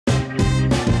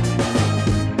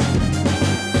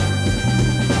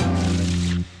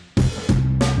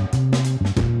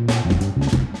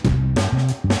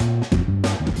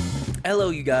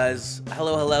you guys?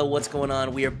 Hello, what's going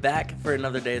on? We are back for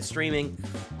another day of streaming.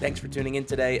 Thanks for tuning in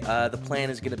today. The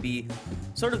plan is going to be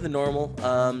sort of the normal,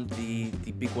 the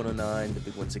Big 109, the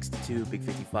Big 162, Big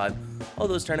 55, all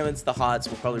those tournaments, the HOTS.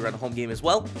 We'll probably run a home game as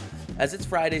well, as it's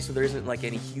Friday, so there isn't like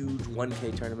any huge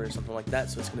 1K tournament or something like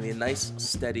that, so it's going to be a nice,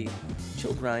 steady,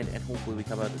 chill grind, and hopefully we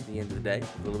come out at the end of the day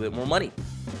with a little bit more money.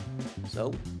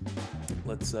 So,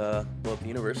 let's blow up the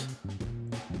universe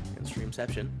and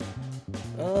streamception.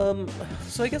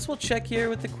 So I guess we'll check here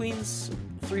with the Queen's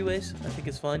three-ways. I think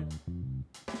it's fun.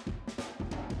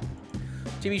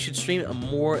 Jimmy, you should stream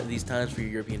more of these times for your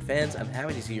European fans. I'm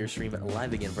happy to see your stream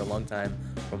live again for a long time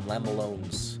from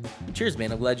Lamalones. Cheers,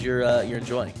 man. I'm glad you're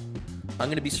enjoying. I'm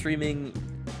going to be streaming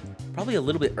probably a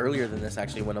little bit earlier than this,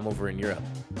 actually, when I'm over in Europe,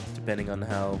 depending on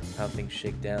how things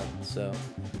shake down. So,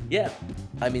 yeah.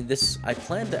 I mean, I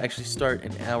planned to actually start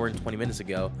an hour and 20 minutes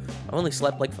ago. I only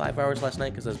slept like 5 hours last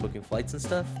night because I was booking flights and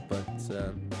stuff, but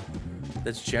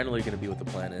that's generally going to be what the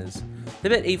plan is. They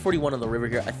bet 841 on the river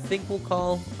here. I think we'll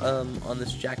call on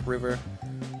this Jack River.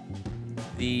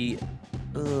 Maybe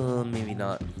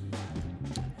not.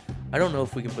 I don't know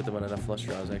if we can put them on enough flush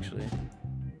draws, actually.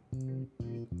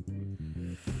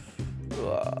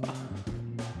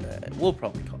 We'll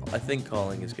probably call. I think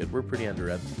calling is good. We're pretty under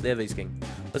repped. They have ace king.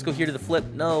 Let's go here to the flip.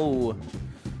 No.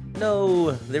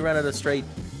 No. They ran out of straight.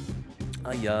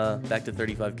 Back to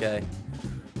 35K.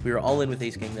 We were all in with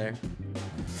ace king there.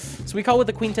 So we call with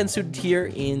the queen 10 suited here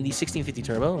in the 1650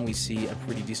 turbo, and we see a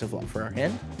pretty decent flop for our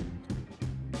hand.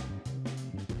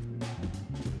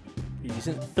 Pretty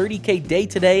decent. 30K day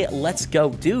today. Let's go.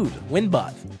 Dude,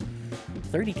 Winbot.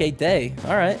 30K day.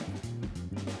 All right.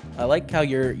 I like how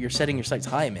you're setting your sights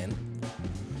high, man.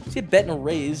 See a bet and a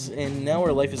raise, and now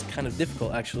our life is kind of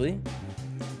difficult, actually.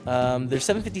 There's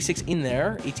 756 in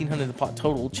there, 1800 in the pot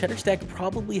total. Cheddar Stack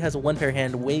probably has a one-pair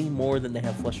hand way more than they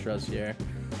have flush draws here.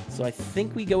 So I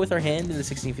think we go with our hand in the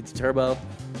 1650 turbo.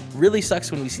 Really sucks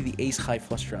when we see the ace-high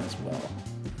flush draw as well.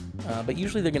 But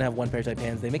usually they're going to have one-pair type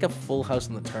hands. They make a full house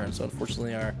on the turn, so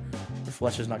unfortunately our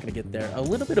flush is not going to get there. A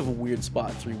little bit of a weird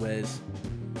spot three ways.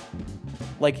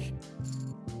 Like,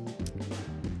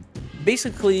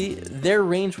 basically, their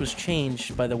range was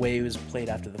changed by the way it was played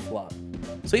after the flop.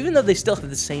 So even though they still have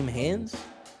the same hands,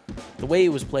 the way it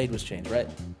was played was changed, right?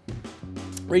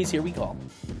 Raise here, we call.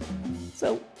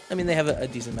 So, I mean, they have a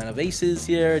decent amount of aces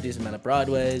here, a decent amount of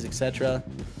broadways, etc.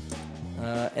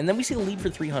 And then we see a lead for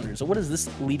 300. So what is this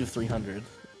lead of 300?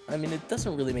 I mean, it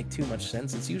doesn't really make too much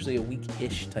sense. It's usually a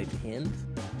weak-ish type hand.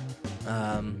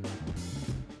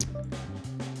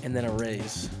 And then a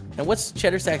raise. And what's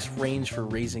Cheddar Stack's range for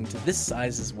raising to this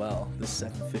size as well, this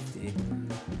 750?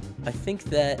 I think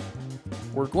that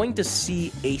we're going to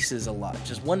see aces a lot.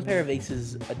 Just one pair of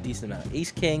aces, a decent amount.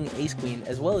 Ace King, Ace Queen,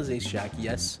 as well as Ace Jack,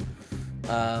 yes.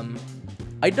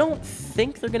 I don't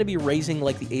think they're going to be raising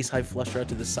like the Ace High flush draw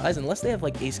to this size unless they have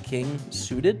like Ace King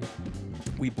suited.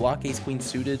 We block Ace Queen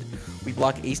suited. We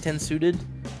block Ace 10 suited.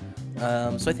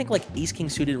 So I think like Ace King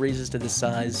suited raises to this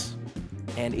size,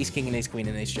 and Ace King and Ace Queen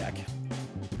and Ace Jack.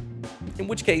 In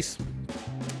which case,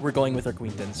 we're going with our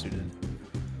Queen 10 suited.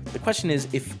 The question is,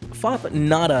 if FOP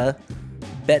Nada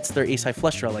bets their ace-high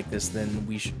flush draw like this, then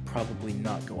we should probably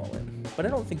not go all in. But I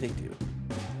don't think they do.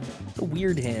 It's a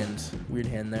weird hand. Weird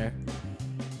hand there.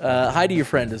 Hi to your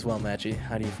friend as well, Matchy.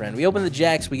 Hi to your friend. We open the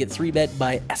jacks. We get 3-bet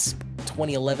by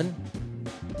ESP2011.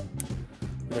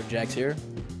 With our jacks here.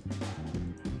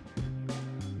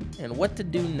 And what to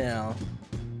do now?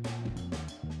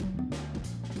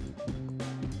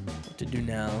 To do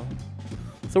now.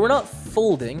 So we're not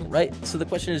folding, right? So the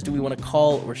question is, do we want to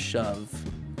call or shove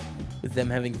with them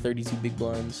having 32 big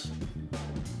blinds?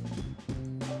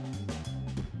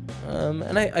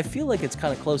 And I feel like it's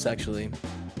kind of close, actually,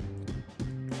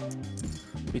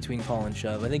 between call and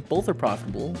shove. I think both are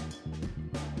profitable.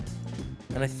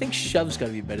 And I think shove's got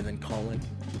to be better than calling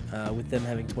with them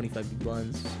having 25 big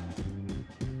blinds.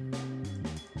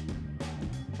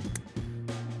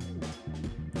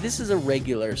 This is a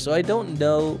regular, so I don't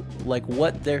know like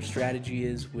what their strategy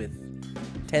is with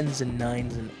 10s and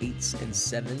 9s and 8s and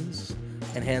 7s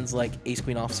and hands like ace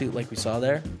queen offsuit like we saw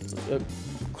there.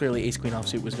 Clearly ace queen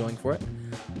offsuit was going for it.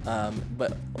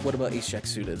 But what about ace jack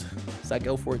suited? Does that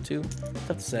go for it too?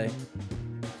 Tough to say.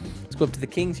 Let's go up to the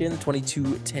kings here in the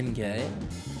 22-10K.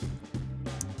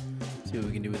 See what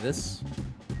we can do with this.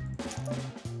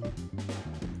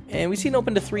 And we see an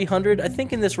open to 300. I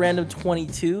think in this random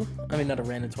 22, I mean, not a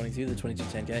random 22, the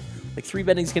 22-10K, like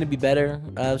 3-betting is going to be better.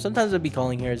 Sometimes I'd be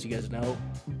calling here, as you guys know,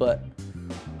 but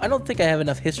I don't think I have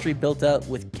enough history built out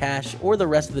with cash or the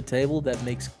rest of the table that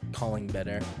makes calling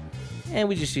better. And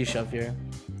we just see a shove here.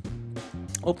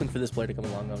 Hoping for this player to come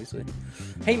along, obviously.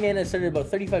 Hey man, I started about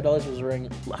 $35,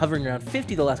 was hovering around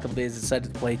 50 the last couple days.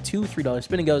 Decided to play two $3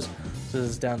 spinning goes. So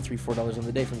this is down $3-4 on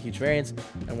the day from huge variance.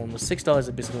 And one was $6.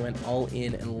 I basically went all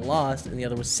in and lost. And the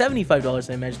other was $75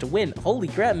 and I managed to win. Holy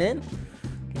crap, man.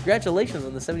 Congratulations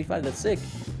on the 75. That's sick.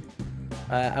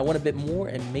 I won a bit more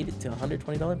and made it to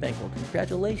 $120 bankroll.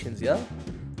 Congratulations, yo.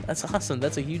 That's awesome.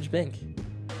 That's a huge bank.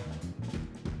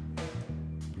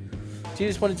 I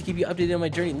just wanted to keep you updated on my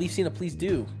journey. Leaf Cena, please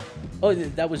do. Oh,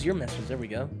 that was your message. There we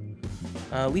go.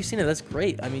 Leaf Cena, that's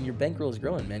great. I mean, your bankroll is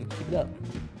growing, man. Keep it up.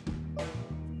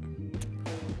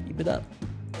 Keep it up.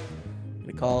 I'm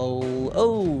gonna call...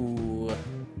 Oh!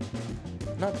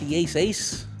 Not the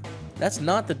ace. That's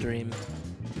not the dream.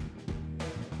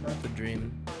 Not the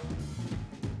dream.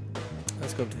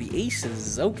 Let's go to the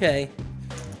aces. Okay.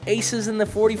 Aces in the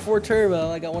 44 turbo.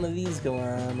 I got one of these going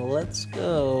on. Let's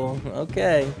go.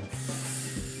 Okay.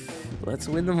 Let's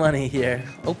win the money here.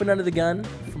 Open under the gun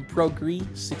from Progree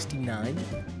 69.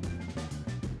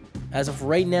 As of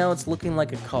right now, it's looking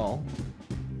like a call.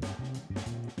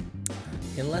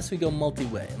 Unless we go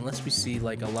multi-way. Unless we see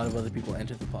like a lot of other people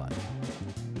enter the pot.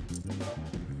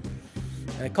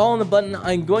 And I call on the button.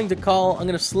 I'm going to call. I'm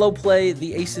going to slow play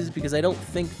the aces because I don't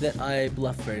think that I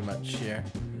bluff very much here.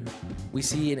 We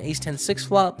see an ace-10-6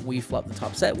 flop. We flop the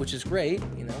top set, which is great.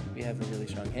 You know, we have a really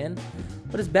strong hand.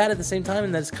 But it's bad at the same time,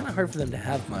 and that it's kind of hard for them to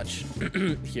have much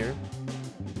here.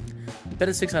 Bet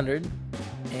at 600.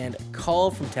 And call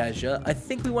from Tajia. I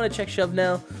think we want to check shove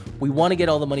now. We want to get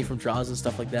all the money from draws and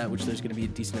stuff like that, which there's going to be a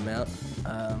decent amount.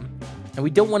 And we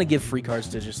don't want to give free cards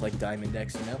to just, like, Dime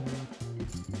Index, you know?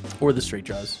 Or the straight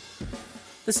draws.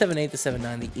 The 7-8, the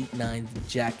 7-9, the 8-9, the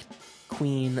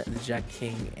Jack-Queen, the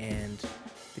Jack-King, and...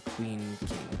 the Queen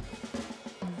King.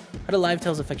 How do live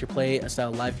tells affect your play? A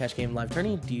style live cash game, live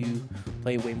tourney? Do you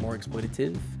play way more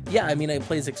exploitative? Yeah, I mean, I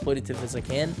play as exploitative as I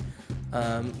can.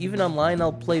 Even online,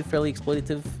 I'll play fairly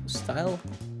exploitative style.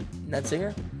 Nat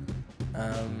Singer.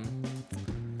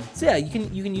 So yeah, you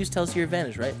can use tells to your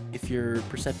advantage, right? If you're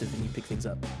perceptive and you pick things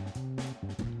up.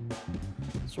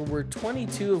 So we're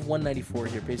 22 of 194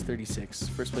 here, pays 36.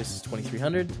 First place is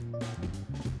 2,300.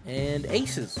 And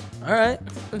aces. All right,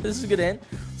 this is a good hand.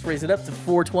 Let's raise it up to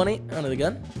 420 under the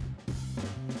gun.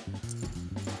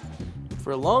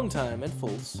 For a long time, and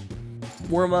folds.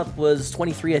 Warm-up was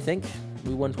 23, I think.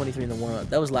 We won 23 in the warm-up.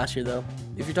 That was last year, though.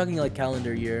 If you're talking like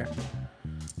calendar year,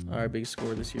 our big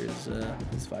score this year is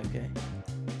 5K.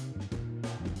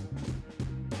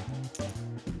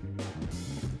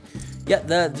 Yeah,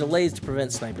 the delay is to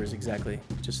prevent snipers, exactly.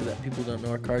 Just so that people don't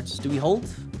know our cards. Do we hold?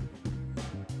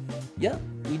 Yeah,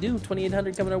 we do.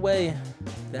 2,800 coming our way.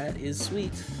 That is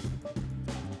sweet.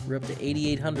 We're up to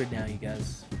 8,800 now, you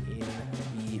guys, in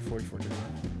the 44 tournament.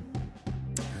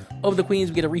 Over the queens,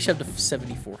 we get a reshove to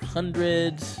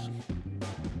 7,400.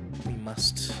 We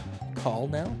must call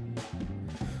now.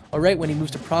 All right, when he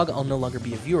moves to Prague, I'll no longer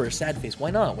be a viewer. Sad face.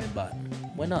 Why not, Winbot?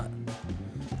 Why not?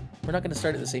 We're not going to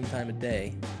start at the same time of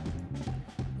day.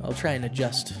 I'll try and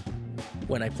adjust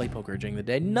when I play poker during the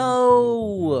day.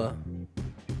 No!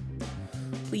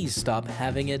 Please stop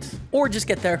having it. Or just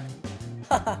get there.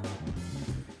 Haha.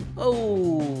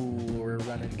 Oh, we're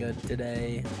running good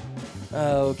today.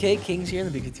 Okay, King's here in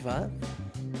the big 55.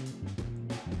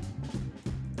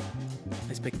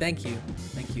 Nice pick. Thank you.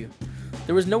 Thank you.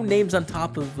 There was no names on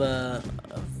top of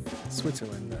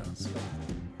Switzerland, though, so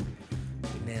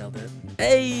we nailed it.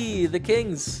 Hey, the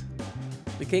Kings.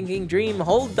 The King Dream.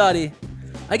 Hold, Dottie.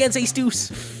 Against Ace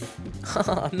Deuce.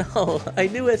 Oh, no. I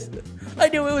knew it. I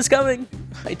knew it was coming.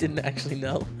 I didn't actually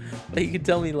know. But you can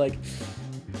tell me, like,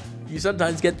 you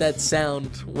sometimes get that sound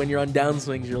when you're on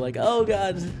downswings. You're like, oh,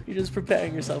 God. You're just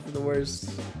preparing yourself for the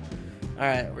worst. All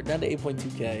right. We're down to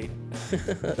 8.2K.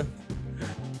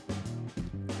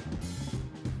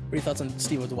 What are your thoughts on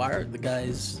Steve Dwyer? The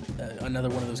guy's another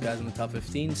one of those guys in the top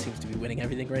 15. Seems to be winning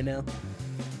everything right now.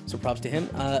 So props to him.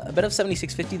 A bet of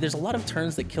 76.50. There's a lot of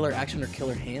turns that killer action or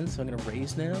killer hands. So I'm going to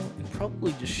raise now and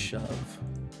probably just shove.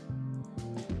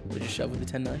 We'll just shove with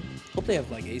the 10-9. Hope they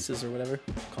have like aces or whatever.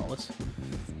 Call us.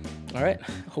 All right.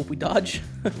 Hope we dodge.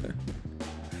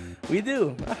 We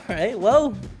do. All right.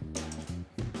 Well,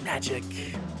 magic.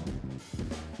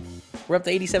 We're up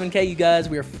to 87K, you guys.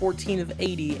 We are 14 of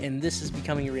 80, and this is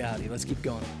becoming a reality. Let's keep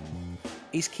going.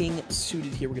 Ace King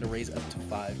suited here. We're going to raise up to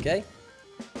 5K.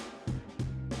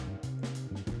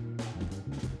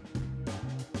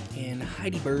 And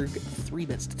Heidelberg 3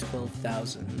 bets to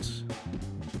 12,000.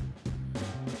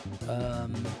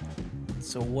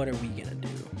 So what are we going to do?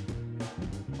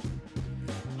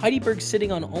 Heidelberg's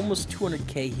sitting on almost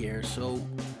 200K here, so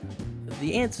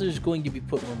the answer is going to be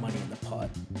put more money in the pot.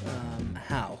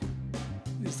 How?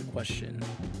 question.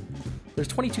 There's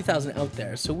 22,000 out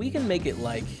there, so we can make it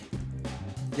like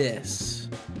this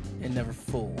and never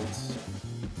folds.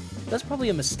 That's probably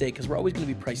a mistake because we're always going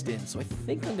to be priced in. So I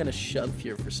think I'm going to shove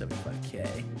here for 75K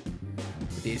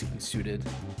with the ace king suited.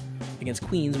 Against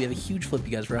queens, we have a huge flip,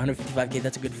 you guys, for 155K.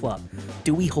 That's a good flop.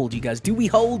 Do we hold, you guys? Do we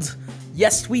hold?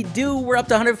 Yes, we do. We're up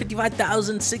to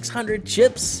 155,600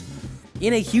 chips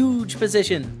in a huge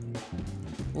position.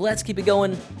 Let's keep it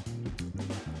going. I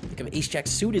think of ace jack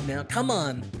suited now. Come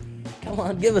on. Come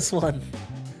on, give us one.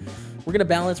 We're going to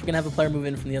balance. We're going to have a player move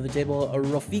in from the other table. A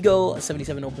Rofigo,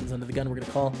 77 opens under the gun. We're going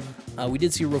to call. We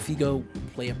did see Rofigo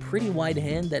play a pretty wide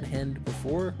hand that hand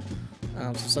before.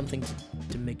 So something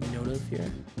to make note of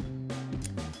here.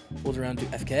 Folds around to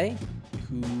FK,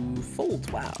 who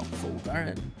folds. Wow, fold. All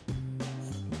right.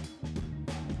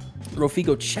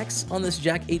 Rofigo checks on this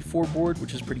Jack 8-4 board,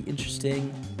 which is pretty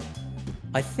interesting.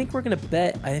 I think we're going to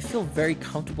bet. I feel very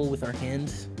comfortable with our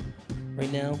hand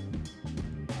right now.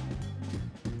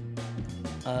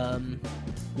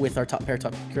 With our top pair,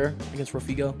 top kicker against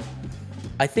Rofigo.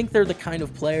 I think they're the kind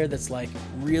of player that's like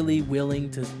really willing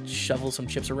to shovel some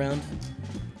chips around,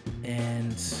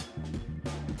 and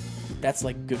that's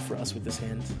like good for us with this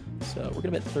hand. So we're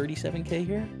gonna bet 37K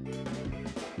here,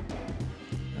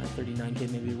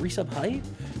 39K maybe. Resub hype.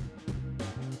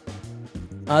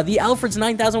 The Alfred's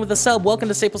 9,000 with a sub. Welcome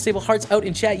to Staples Hearts out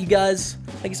in chat, you guys.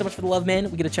 Thank you so much for the love,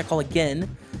 man. We get a check call again.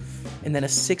 And then a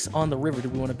 6 on the river. Do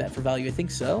we want to bet for value? I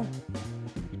think so.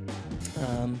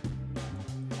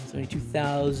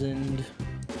 72,000.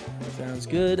 Sounds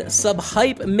good. Sub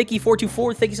hype,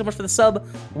 Mickey424. Thank you so much for the sub.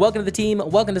 Welcome to the team.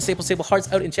 Welcome to Staples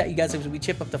Hearts out in chat, you guys. As we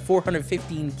chip up to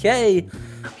 415K.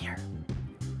 I'm here.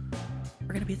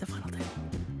 We're gonna be at the final table.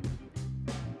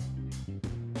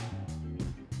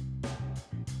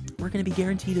 We're gonna be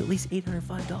guaranteed at least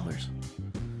 $805.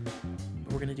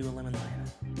 But we're gonna do a lemon line.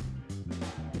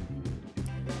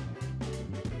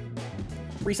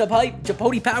 Resub hype,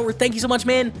 Japodi Power, thank you so much,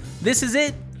 man. This is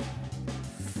it.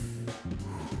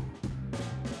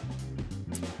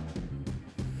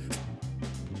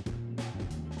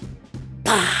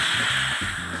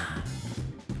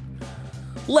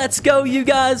 Let's go, you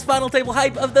guys. Final table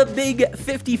hype of the big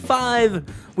 55.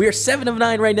 We are 7 of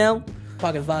 9 right now.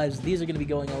 Pocket fives. These are going to be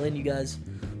going all in, you guys.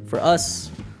 For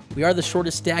us, we are the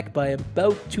shortest stack by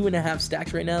about 2.5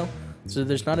 stacks right now. So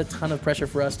there's not a ton of pressure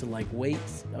for us to like wait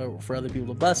or for other people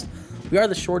to bust. We are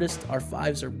the shortest. Our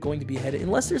fives are going to be ahead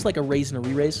unless there's like a raise and a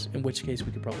re-raise, in which case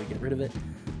we could probably get rid of it.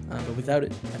 But without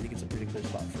it, I think it's a pretty clear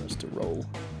spot for us to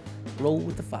roll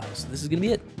with the fives. So this is going to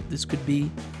be it. This could be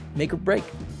make or break.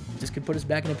 This could put us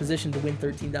back in a position to win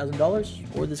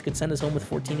 $13,000, or this could send us home with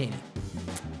 $1,480.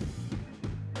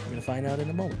 We're going to find out in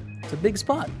a moment. It's a big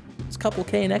spot. It's a couple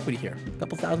K in equity here. A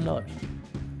couple $1,000.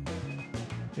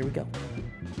 Here we go.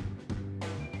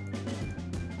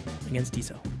 Against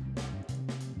Tiso.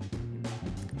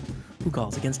 Who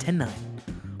calls? Against 10-9.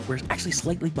 We're actually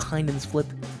slightly behind in this flip.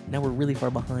 Now we're really far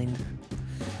behind.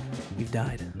 We've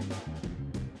died.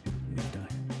 We've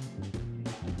died.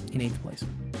 In 8th place.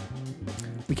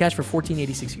 We cashed for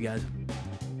 $14.86, you guys.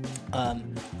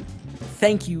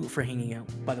 Thank you for hanging out,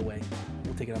 by the way.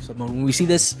 We'll take it off sub mode. When we see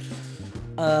this,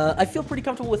 I feel pretty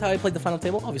comfortable with how I played the final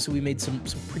table. Obviously, we made some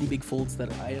pretty big folds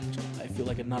that I feel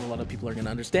like not a lot of people are going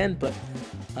to understand, but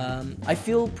I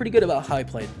feel pretty good about how I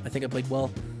played. I think I played well,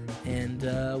 and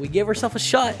we gave ourselves a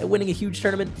shot at winning a huge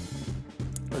tournament.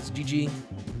 Let's GG.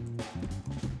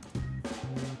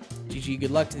 GG,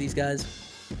 good luck to these guys.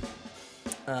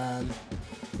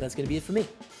 That's going to be it for me.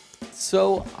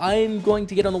 So I'm going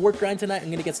to get on the work grind tonight. I'm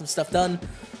going to get some stuff done.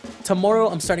 Tomorrow,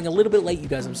 I'm starting a little bit late, you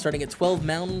guys. I'm starting at 12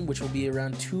 Mountain, which will be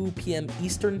around 2 p.m.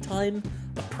 Eastern time,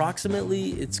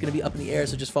 approximately. It's going to be up in the air,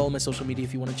 so just follow my social media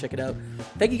if you want to check it out.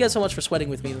 Thank you guys so much for sweating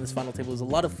with me on this final table. It was a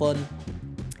lot of fun.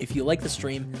 If you like the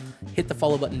stream, hit the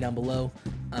follow button down below.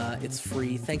 It's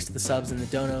free. Thanks to the subs and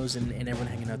the donos and everyone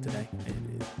hanging out today.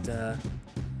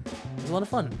 It was a lot of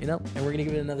fun, you know? And we're going to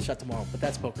give it another shot tomorrow. But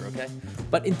that's poker, okay?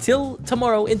 But until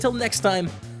tomorrow, until next time,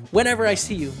 whenever I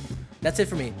see you, that's it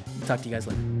for me. Talk to you guys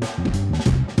later.